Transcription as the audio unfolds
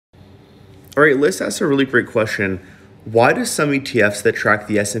All right, let's ask a really great question. Why do some ETFs that track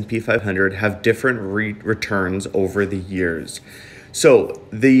the S&P 500 have different returns over the years? So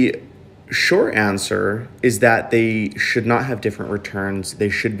the short answer is that they should not have different returns. They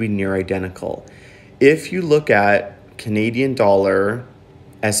should be near identical. If you look at Canadian dollar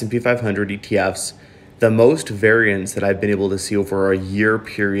S&P 500 ETFs, the most variance that I've been able to see over a year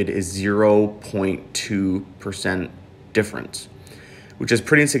period is 0.2% difference, which is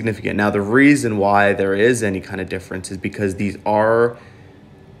pretty insignificant. Now, the reason why there is any kind of difference is because these are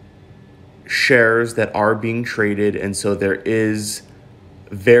shares that are being traded, and so there is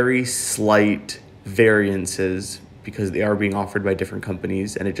very slight variances because they are being offered by different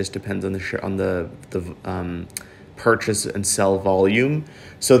companies, and it just depends on the share, on the purchase and sell volume.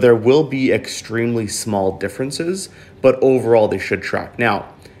 So there will be extremely small differences, but overall they should track.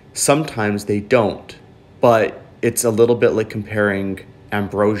 Now, sometimes they don't, but it's a little bit like comparing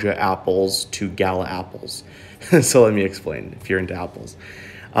ambrosia apples to gala apples. So let me explain if you're into apples.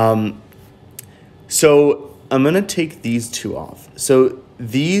 So I'm going to take these two off. So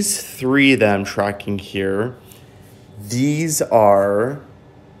these three that I'm tracking here, these are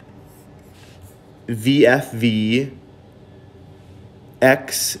VFV,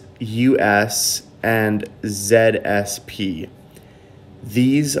 XUS, and ZSP.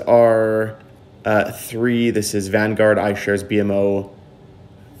 These are three. This is Vanguard, iShares, BMO,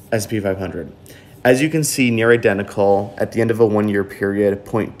 S&P 500. As you can see, near identical at the end of a 1 year period,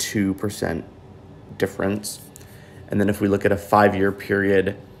 0.2% difference. And then if we look at a 5 year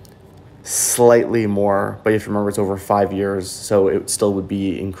period, slightly more, but if you remember, it's over 5 years, so it still would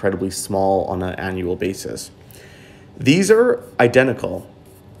be incredibly small on an annual basis. These are identical,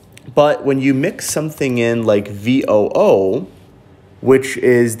 but when you mix something in like VOO, which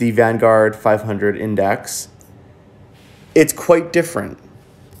is the Vanguard 500 index, it's quite different.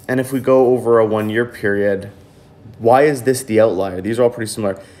 And if we go over a 1 year period, why is this the outlier? These are all pretty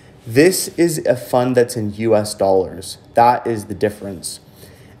similar. This is a fund that's in US dollars. That is the difference.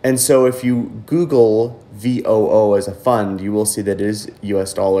 And so if you Google VOO as a fund, you will see that it is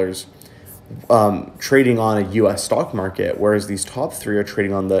US dollars trading on a US stock market, whereas these top three are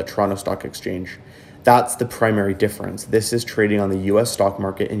trading on the Toronto Stock Exchange. That's the primary difference. This is trading on the US stock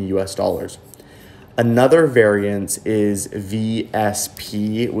market in US dollars. Another variance is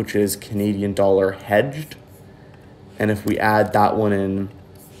VSP, which is Canadian dollar hedged. And if we add that one in,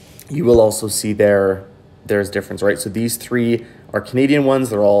 you will also see there's difference, right? So these three are Canadian ones.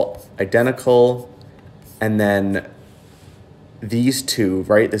 They're all identical. And then these two,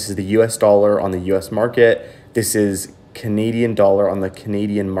 right? This is the US dollar on the US market. This is Canadian dollar on the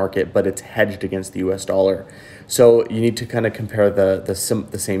Canadian market, but it's hedged against the US dollar. So you need to kind of compare the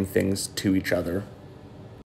same things to each other.